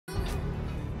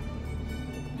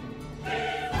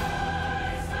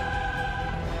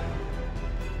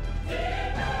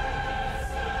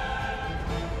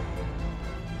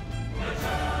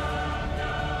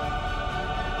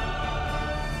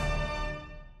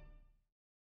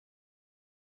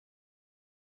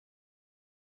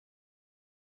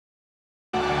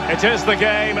It is the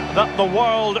game that the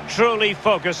world truly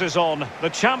focuses on. The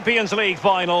Champions League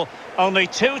final. Only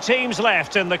two teams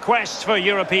left in the quest for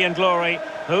European glory.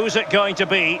 Who's it going to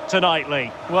be tonight, Lee?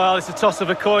 Well, it's a toss of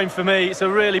a coin for me. It's a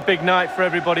really big night for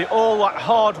everybody. All that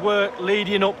hard work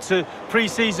leading up to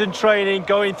pre-season training,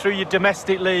 going through your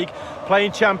domestic league,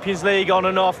 playing Champions League on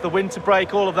and off, the winter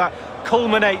break, all of that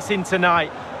culminates in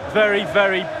tonight. Very,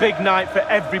 very big night for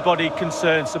everybody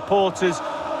concerned. Supporters,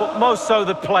 but most so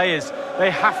the players. They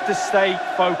have to stay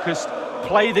focused,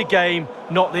 play the game,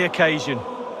 not the occasion.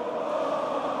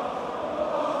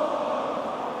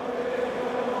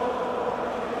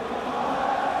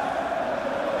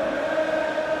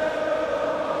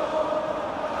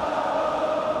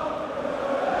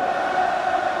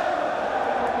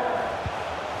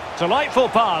 Delightful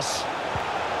pass.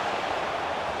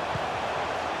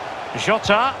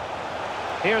 Jota.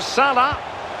 Here's Salah.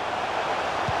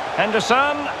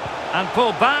 Henderson. And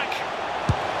pulled back.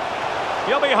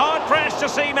 You'll be hard-pressed to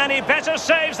see many better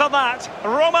saves than that.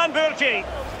 Roman Burki.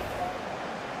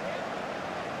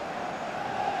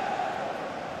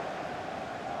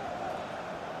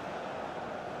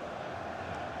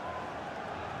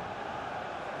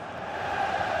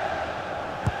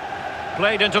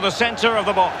 Played into the centre of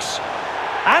the box.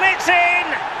 And it's in!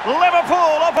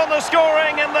 Liverpool up on the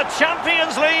scoring in the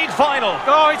Champions League final.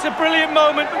 Oh, it's a brilliant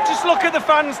moment, but just look at the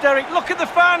fans, Derek. Look at the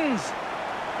fans.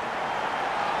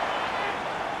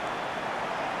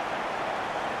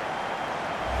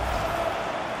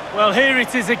 Well, here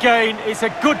it is again. It's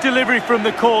a good delivery from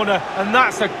the corner, and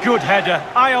that's a good header.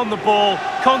 Eye on the ball,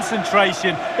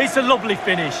 concentration. It's a lovely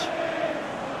finish.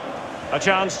 A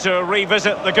chance to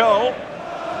revisit the goal.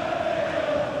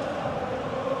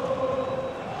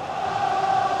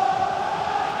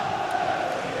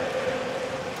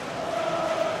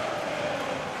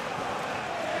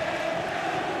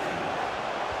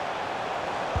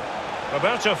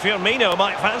 Roberto Firmino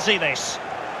might fancy this.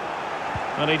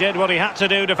 And he did what he had to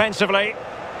do defensively.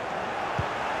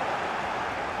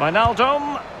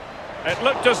 Wijnaldum. It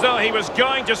looked as though he was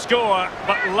going to score,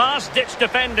 but last-ditch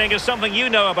defending is something you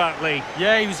know about, Lee.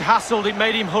 Yeah, he was hassled. It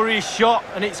made him hurry his shot,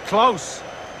 and it's close.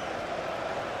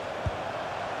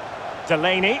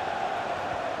 Delaney.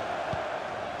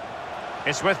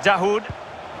 It's with Dahoud.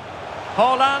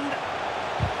 Haaland.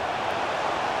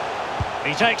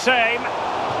 He takes aim.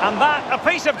 And that, a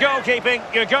piece of goalkeeping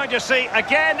you're going to see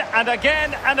again and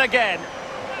again and again.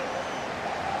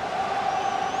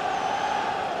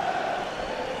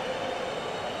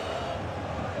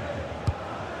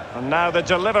 And now the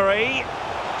delivery.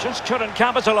 Just couldn't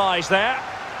capitalise there.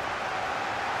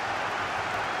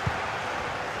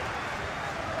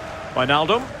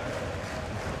 Wijnaldum.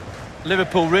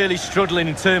 Liverpool really struggling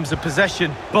in terms of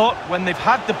possession, but when they've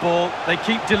had the ball, they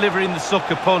keep delivering the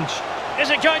sucker punch. Is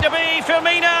it going to be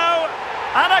Firmino?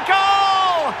 And a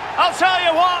goal! I'll tell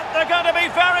you what, they're going to be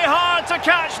very hard to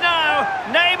catch now.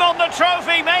 Name on the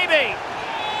trophy, maybe.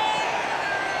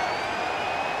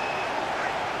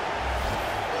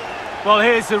 Well,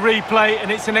 here's the replay,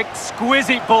 and it's an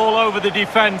exquisite ball over the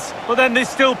defence. But then there's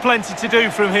still plenty to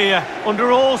do from here. Under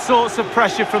all sorts of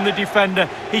pressure from the defender,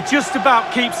 he just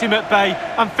about keeps him at bay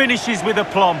and finishes with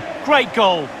aplomb. Great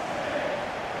goal.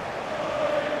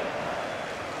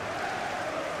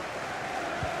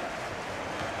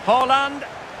 Haaland.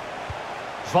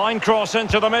 Fine cross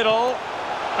into the middle.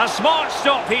 A smart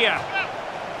stop here.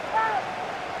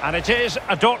 And it is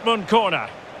a Dortmund corner.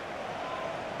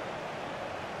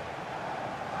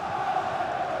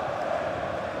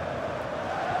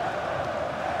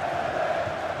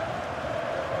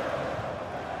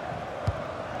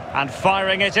 And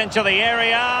firing it into the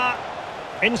area.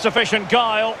 Insufficient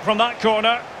guile from that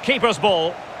corner. Keeper's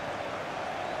ball.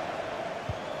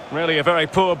 Really a very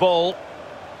poor ball.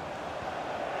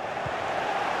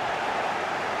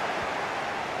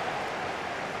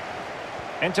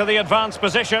 Into the advanced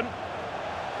position.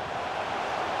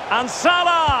 And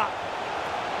Salah!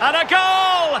 And a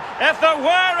goal! If there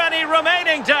were any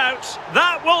remaining doubts,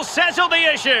 that will settle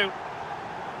the issue.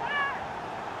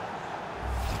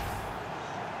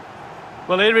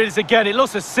 Well, here it is again. It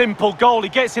looks a simple goal. He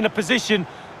gets in a position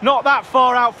not that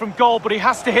far out from goal, but he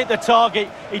has to hit the target.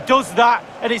 He does that,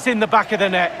 and it's in the back of the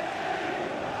net.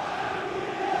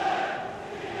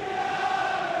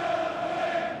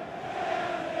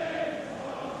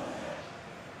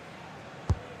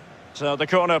 So the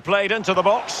corner played into the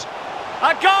box.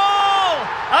 A goal!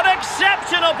 An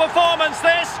exceptional performance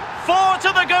this. 4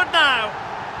 to the good now.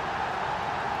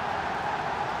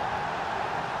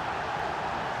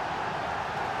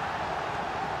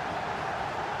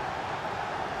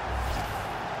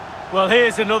 Well,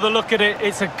 here's another look at it.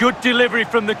 It's a good delivery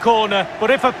from the corner, but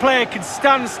if a player can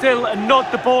stand still and nod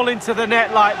the ball into the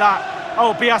net like that,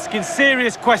 I'll be asking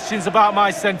serious questions about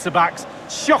my centre-backs.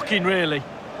 Shocking, really.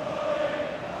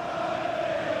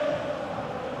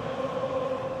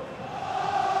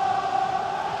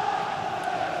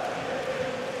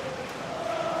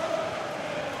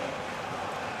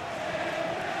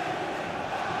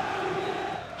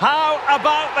 How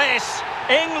about this?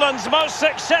 England's most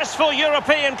successful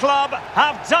European club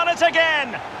have done it again.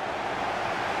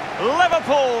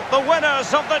 Liverpool, the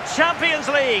winners of the Champions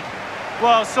League.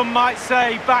 Well, some might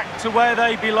say back to where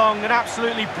they belong. An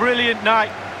absolutely brilliant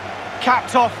night,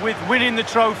 capped off with winning the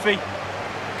trophy.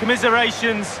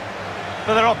 Commiserations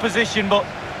for their opposition, but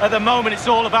at the moment it's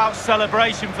all about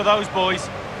celebration for those boys.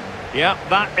 Yeah,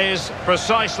 that is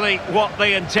precisely what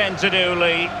they intend to do,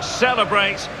 Lee.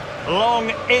 Celebrate long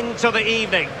into the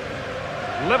evening.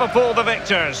 Liverpool the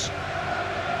victors.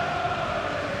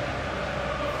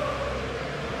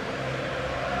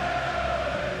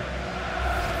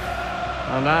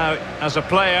 And now, as a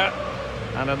player,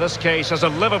 and in this case as a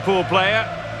Liverpool player,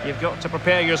 you've got to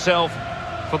prepare yourself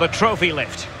for the trophy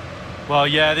lift. Well,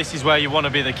 yeah, this is where you want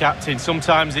to be the captain.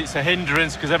 Sometimes it's a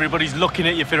hindrance because everybody's looking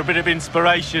at you for a bit of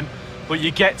inspiration, but you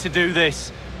get to do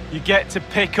this. You get to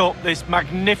pick up this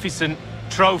magnificent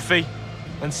trophy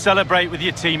and celebrate with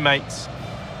your teammates.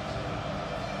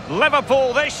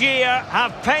 Liverpool this year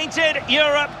have painted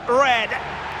Europe red.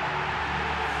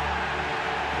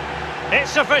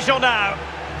 It's official now.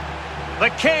 The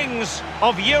kings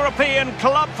of European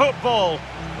club football,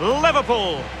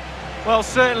 Liverpool. Well,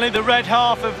 certainly the red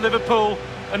half of Liverpool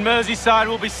and Merseyside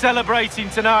will be celebrating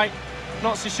tonight.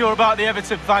 Not so sure about the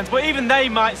Everton fans, but even they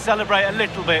might celebrate a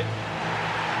little bit.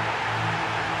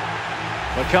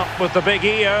 The cup with the big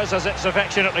ears, as it's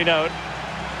affectionately known.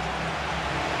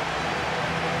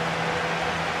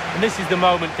 And this is the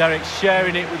moment, Derek,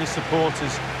 sharing it with the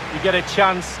supporters. You get a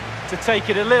chance to take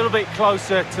it a little bit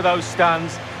closer to those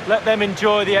stands. Let them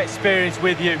enjoy the experience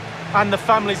with you. And the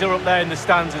families are up there in the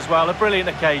stands as well. A brilliant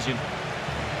occasion.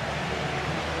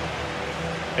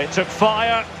 It took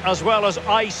fire as well as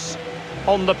ice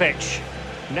on the pitch.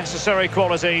 Necessary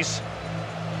qualities.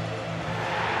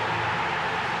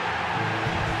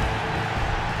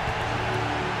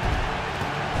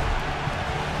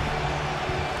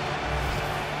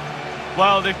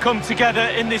 Well, they've come together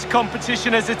in this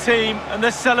competition as a team, and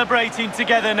they're celebrating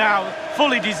together now.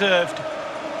 Fully deserved.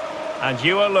 And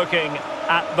you are looking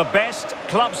at the best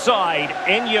club side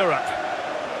in Europe.